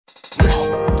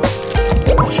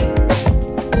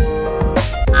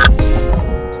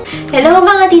Hello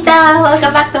mga tita!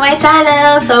 Welcome back to my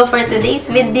channel! So for today's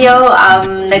video,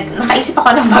 nakaisip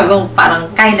ako ng bagong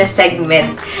parang kind of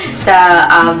segment sa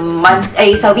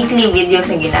sa weekly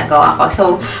videos na ginagawa ko. So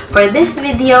for this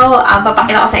video,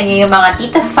 papakita ko sa inyo yung mga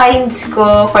tita finds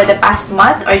ko for the past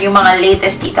month or yung mga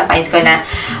latest tita finds ko na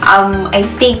I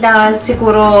think na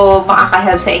siguro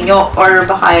makaka-help sa inyo or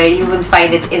baka you will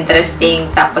find it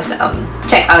interesting. Tapos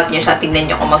check out nyo siya,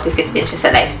 tignan nyo kung mag-fit din siya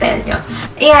sa lifestyle nyo.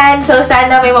 Ayan, so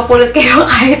sana may mapulot kayo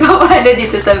kahit paano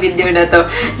dito sa video na to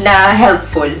na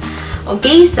helpful.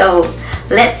 Okay, so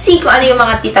let's see kung ano yung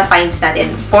mga tita finds natin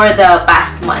for the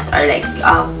past month or like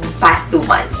past 2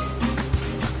 months.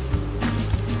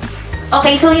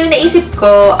 Okay, so yung naisip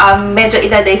ko, medyo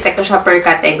ida-dissect ko siya per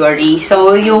category.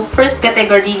 So yung first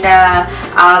category na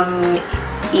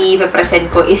i-present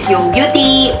ko is yung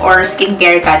beauty or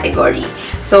skincare category.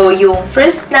 So yung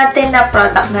first natin na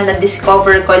product na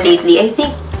na-discover ko lately, I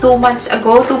think 2 months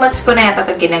ago, 2 months ko na yata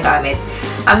ito ginagamit.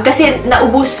 Kasi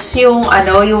naubos yung,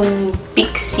 yung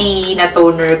Pixie na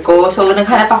toner ko. So,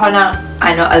 naghanap ako ng,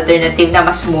 alternative na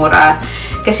mas mura.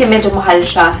 Kasi medyo mahal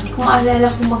siya. Hindi ko maalala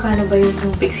kung magkano ba yung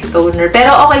Pixie toner.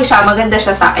 Pero okay siya, maganda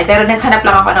siya sa akin. Pero naghanap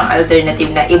lang ako ng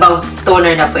alternative na ibang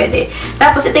toner na pwede.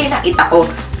 Tapos, ito yung nakita ko.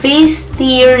 Face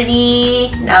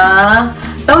Theory na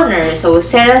toner. So,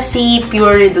 CeraVe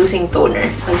Pure Reducing Toner.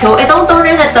 Okay, so, itong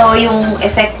toner na to, yung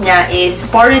effect niya is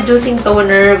pore reducing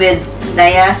toner with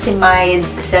niacinamide,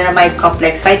 ceramide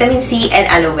complex, vitamin C, and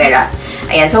aloe vera.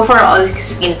 Ayan, so for all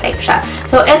skin type siya.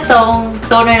 So, itong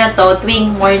toner na to,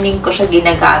 tuwing morning ko siya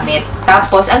ginagamit.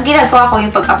 Tapos, ang ginagawa ko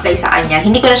yung pag-apply sa kanya,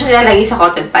 hindi ko na siya nilalagay sa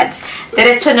cotton pads.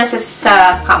 Diretso na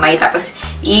sa kamay. Tapos,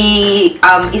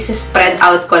 i-spread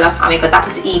out ko lang sa kamay ko.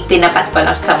 Tapos, ipinapat ko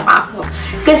lang sa mukha ko.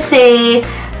 Kasi,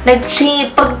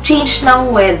 pag-change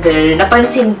ng weather,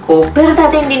 napansin ko, pero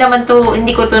dati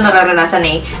hindi ko to nararanasan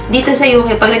eh. Dito sa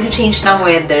UK, pag nag-change ng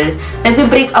weather,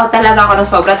 nagbe-break out talaga ako ng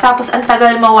sobra. Tapos, ang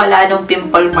tagal mawala ng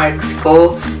pimple marks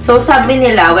ko. So, sabi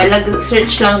nila, well,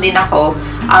 nag-search lang din ako,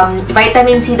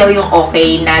 vitamin C daw yung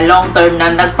okay na long-term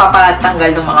na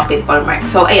nagpapatanggal ng mga pimple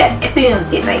marks. So, ayan, ito yung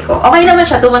tinay ko. Okay naman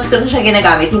siya, 2 months ko na siya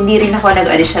ginagamit. Hindi rin ako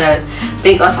nag-additional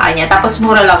breakout sa kanya. Tapos,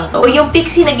 mura lang to. Yung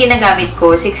Pixie na ginagamit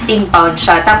ko, 16 pounds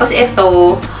siya. Tapos,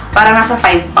 ito, parang nasa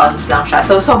 5 pounds lang siya.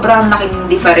 So, sobrang laking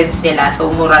difference nila.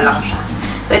 So, mura lang siya.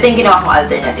 So, ito yung ginawa kong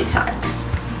alternative sa kanya.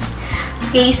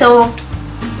 Okay, so,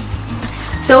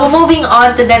 moving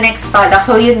on to the next product.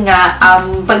 So, yun nga,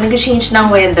 pag nag-change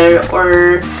ng weather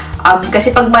or kasi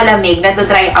pag malamig,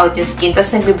 nagda-dry out yung skin,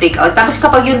 tapos nagbe-break out. Tapos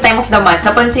kapag yung time of the month,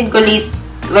 napansin ko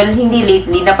hindi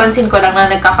lately, napansin ko lang na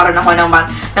nagkakaroon ako ng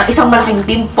isang malaking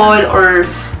pimple or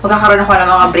magkakaroon ako ng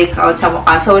mga breakout sa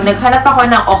mukha. So, naghanap ako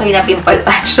ng okay na pimple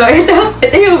patch. So, ito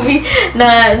yung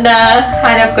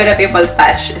nahanap ko na pimple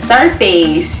patch.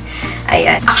 Starface.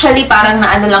 Ayan. Actually, parang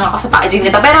naano lang ako sa packaging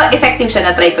nito. Pero effective siya.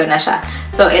 Na-try ko na siya.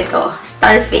 So, ito.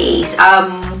 Starface.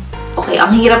 Okay,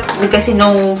 ang hirap kasi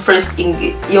nung first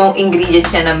yung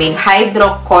ingredients niya na main,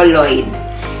 hydrocolloid.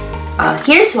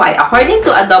 Here's why. According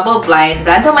to a double-blind,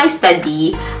 randomized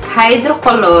study,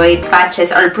 hydrocolloid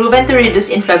patches are proven to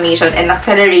reduce inflammation and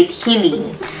accelerate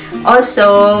healing.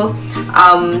 Also,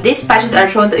 these patches are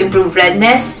shown to improve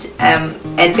redness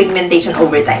and pigmentation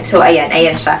over time. So, ayan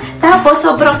siya. Tapos,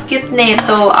 sobrang cute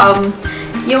nito.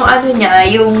 Yung niya,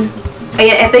 ayan,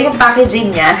 ito yung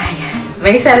packaging niya. Ayan,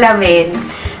 may salamin.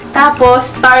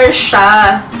 Tapos, star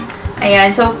siya.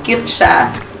 Ayan, so cute siya.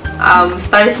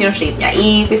 Stars yung shape niya.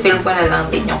 I-film ko na lang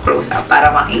din yung close-up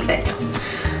para makita nyo.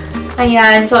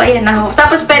 Ayan, so ayan na.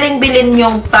 Tapos, pwedeng bilhin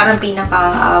yung parang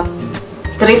pinaka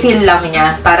refill lang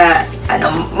niya para,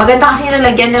 maganda kasi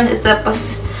nalagyan yun.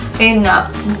 Tapos, ayun nga.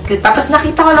 Tapos,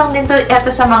 nakita ko lang din to yata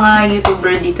sa mga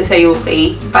YouTuber dito sa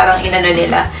UK. Parang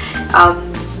nila.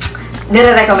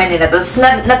 Nire-recommend nila. Tapos,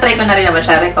 na-try ko na rin naman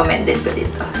siya. Recommended ko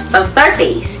dito. Tapos,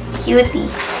 Starface. Cutie.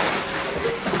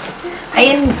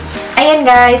 Ayan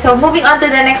guys. So, moving on to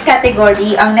the next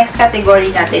category. Ang next category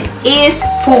natin is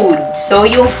food. So,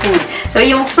 yung food. So,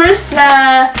 yung first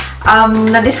na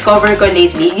na-discover ko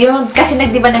lately, kasi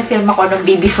diba nag-film ako ng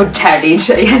baby food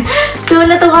challenge. Ayan. So,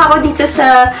 natuwa ako dito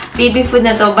sa baby food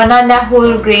na to. Banana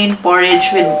whole grain porridge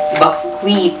with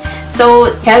buckwheat.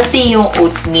 So, healthy yung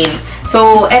oatmeal.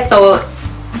 So, eto,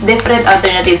 different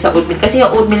alternative sa oatmeal. Kasi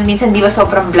yung oatmeal minsan di ba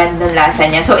sobrang bland ng lasa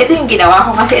niya. So, ito yung ginawa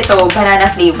ko kasi ito, banana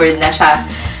flavored na siya.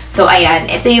 So, ayan.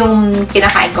 Ito yung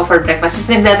kinakain ko for breakfast. Tapos,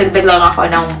 nagdadagdag lang ako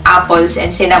ng apples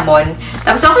and cinnamon.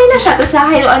 Tapos, okay na siya. Tapos,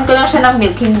 nakahiluan ko lang siya ng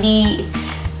milk. Hindi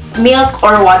milk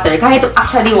or water. Kahit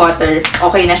actually water,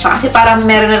 okay na siya. Kasi parang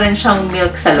meron na rin siyang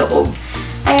milk sa loob.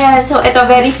 Ayan. So, ito,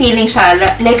 very filling siya.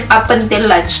 Like, up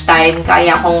until lunchtime,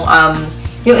 kaya kong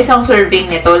yung isang serving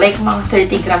nito, like mga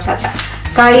 30 grams ata,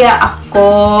 kaya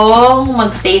akong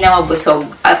magstay na mabusog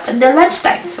at the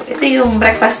lunchtime. So, ito yung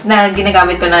breakfast na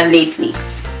ginagamit ko na lately.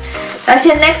 Tapos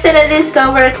yung next na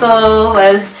na-discover ko,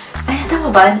 well, ay, tama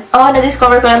ba? Oh,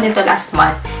 na-discover ko lang dito last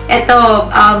month. Ito,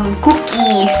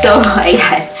 cookies. So,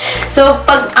 ayan. So,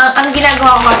 ang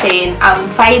ginagawa ko kasi,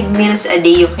 5 meals a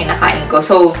day yung kinakain ko.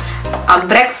 So,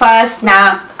 breakfast,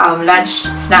 snack, lunch,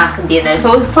 snack, dinner.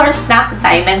 So, for snack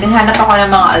time, naghahanap ako ng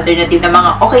mga alternative na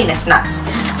mga okay na snacks.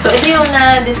 So, ito yung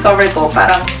na-discover ko.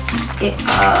 Parang,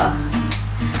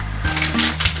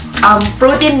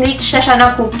 protein-rich na siya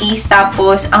ng cookies.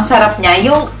 Tapos, ang sarap niya.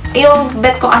 Yung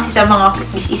bet ko kasi sa mga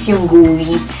cookies is yung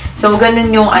gooey. So,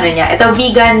 ganun yung ano niya. Ito,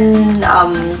 vegan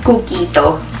cookie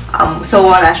to. So,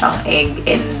 wala siyang egg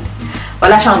and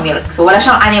wala siyang milk. So, wala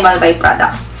siyang animal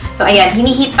byproducts. So, ayan,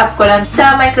 hini-heat up ko lang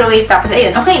sa microwave. Tapos,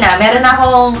 ayun, okay na. Meron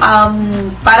akong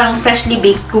parang freshly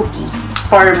baked cookie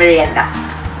for merienda.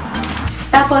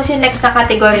 Tapos, yung next na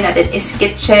category natin is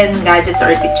kitchen gadgets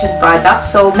or kitchen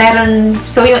products. So,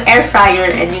 yung air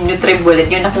fryer and yung NutriBullet,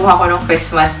 yung nakuha ko nung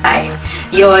Christmas time.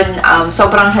 Yun,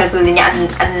 sobrang helpful din niya.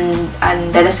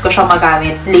 Dalas ko siya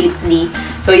magamit lately.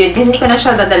 So, yun, hindi ko na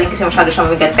siya dadalhin kasi masyado siya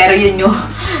mabigat. Pero yun yung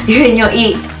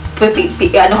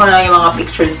ano ko na lang yung mga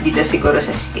pictures dito siguro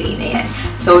sa screen na yan.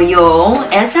 So, yung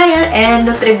air fryer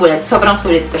and NutriBullet, sobrang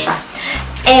sulit ko siya.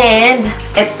 And,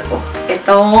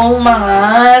 itong mga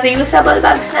reusable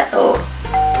bags na to.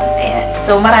 Ayan.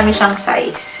 So, marami siyang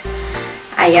size.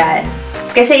 Ayan.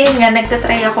 Kasi yun nga,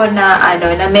 nagtatry ako na,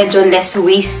 na medyo less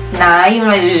waste na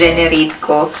yung na-generate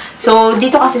ko. So,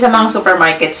 dito kasi sa mga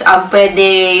supermarkets,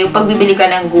 pwede yung pagbibili ka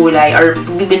ng gulay or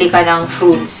pagbibili ka ng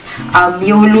fruits,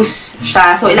 yung loose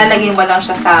siya. So, ilalagay mo lang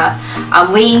siya sa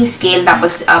weighing scale,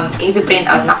 tapos i-print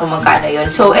out na kung magkano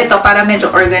yun. So, ito, para medyo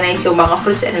organize yung mga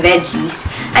fruits and veggies.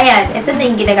 Ayan, ito na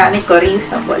yung ginagamit ko,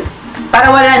 reusable.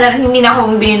 Para wala na, hindi na ako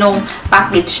bumibili ng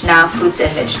package na fruits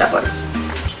and vegetables.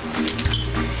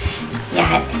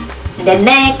 Yan. Then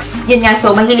next, yun nga,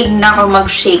 so mahilig na ako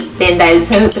mag-shake din dahil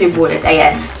sa NutriBullet.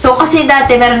 Ayan. So kasi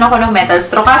dati meron ako ng metal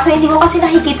straw, kaso hindi ko kasi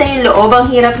nakikita yung loob.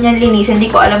 Ang hirap niyan linis. Hindi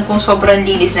ko alam kung sobrang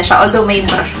linis na siya. Although may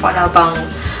brush ko na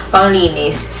pang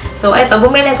linis. So eto,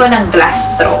 bumili ko ng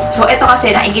glass straw. So eto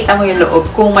kasi nakikita mo yung loob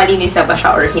kung malinis na ba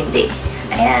siya or hindi.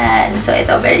 Ayan. So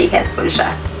eto, very helpful siya.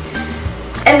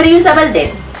 And reusable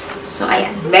din. So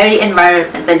ayan, very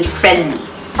environmentally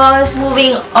friendly. Tapos,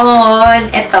 moving on,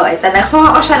 ito,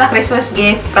 nakuha ko siya na Christmas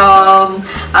gift from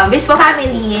Bispo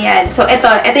family. Yan. So, ito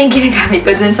yung ginagamit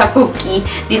ko dun sa cookie.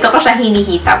 Dito ko siya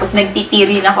hiniheat. Tapos,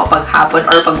 nagtitirin ako pag hapon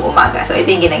or pag umaga. So,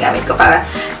 ito yung ginagamit ko para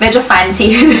medyo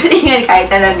fancy. Tingnan kahit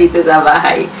na nandito sa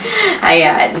bahay.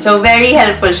 Ayan. So, very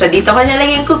helpful siya. Dito ko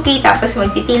nilagay yung cookie. Tapos,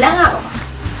 magtitilang ako.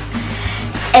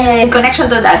 And, connection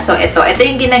to that. So, ito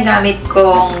yung ginagamit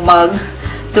kong pag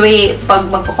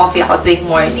magpo-coffee ako tuwing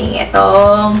morning.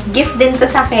 Itong gift din to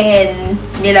sa akin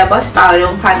nila Boss Paul,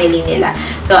 yung family nila.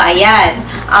 So, ayan.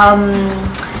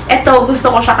 Ito, gusto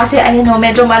ko siya kasi,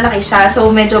 medyo malaki siya. So,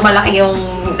 medyo malaki yung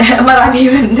marami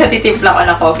yung natitimpla ko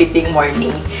na coffee tuwing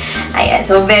morning. Ayan.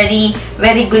 So, very,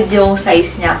 very good yung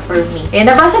size niya for me. Ayan,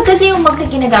 nabasag kasi yung mug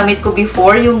na ginagamit ko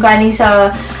before, yung galing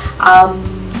sa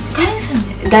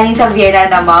Vienna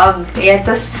na mug. Ayan,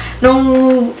 tapos,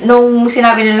 nung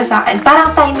sinabi nila sa akin,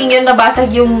 parang timing yun,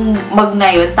 nabasag yung mug na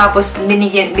yun, tapos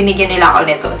binigyan nila ako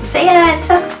nito. Tapos, ayan,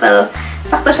 sakto.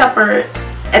 Sakto siya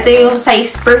ito yung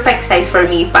size, perfect size for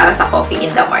me para sa coffee in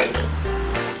the morning.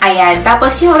 Ayan,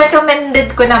 tapos yung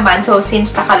recommended ko naman, so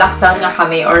since naka-lockdown nga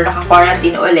kami or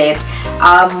naka-quarantine ulit,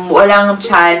 walang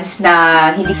chance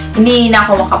na hindi na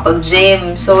ako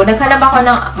makapag-gym. So, naghanap ako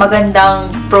ng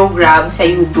magandang program sa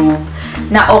YouTube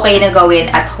na okay na gawin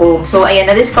at home. So, ayan,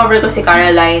 na-discover ko si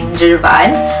Caroline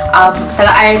Gervan.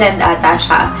 Taga-Ireland ata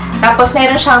siya. Tapos,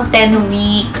 meron siyang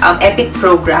 10-week epic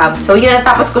program. So, yun,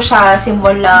 natapos ko siya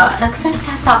nag-start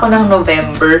yata ako ng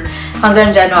November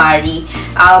hanggang January.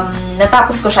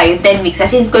 Natapos ko siya yung 10 weeks.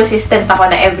 As in, consistent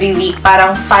ako na every week,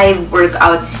 parang 5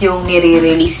 workouts yung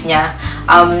nire-release niya.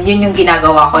 Yun yung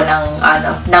ginagawa ko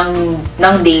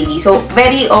ng daily. So,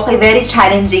 very okay, very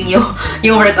challenging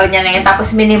yung workout niya na yun.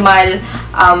 Tapos, minimal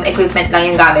equipment lang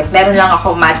yung gamit. Meron lang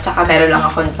ako mat, tsaka meron lang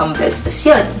ako dumbbells. Tapos,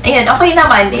 yun. Ayun, okay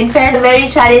naman. In fairness, very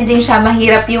challenging siya.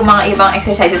 Mahirap yung mga ibang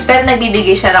exercises. Pero,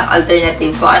 nagbibigay siya ng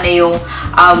alternative kung ano yung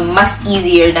mas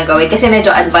easier na gawin. Kasi, medyo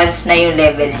advanced na yung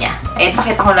level niya. Ayun,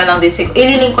 pakita ko na lang din.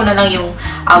 Ililink ko na lang yung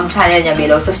channel niya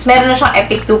below. So, meron na siyang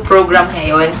Epic 2 program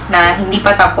ngayon na hindi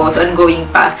pa tapos, ongoing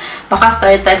pa.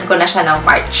 Baka-startan ko na siya ng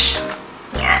March.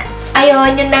 Yan.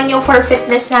 Ayun, yun lang yung for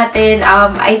fitness natin.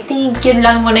 I think yun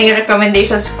lang muna yung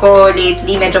recommendations ko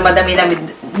lately. Medyo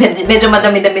medyo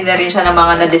madami-dami na rin siya ng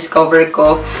mga na-discover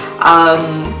ko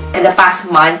in the past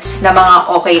months na mga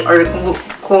okay or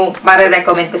kung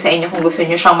mare-recommend ko sa inyo kung gusto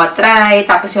niyo siyang matry.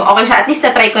 Tapos yung okay siya, at least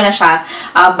na-try ko na siya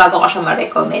bago ko siya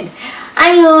ma-recommend.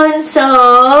 Ayun, so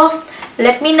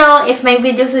let me know if may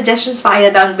video suggestions pa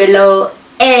kayo down below.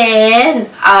 And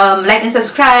like and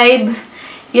subscribe.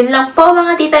 Yun lang po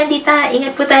mga tita and tita.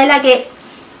 Ingat po tayo lagi.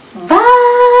 Bye!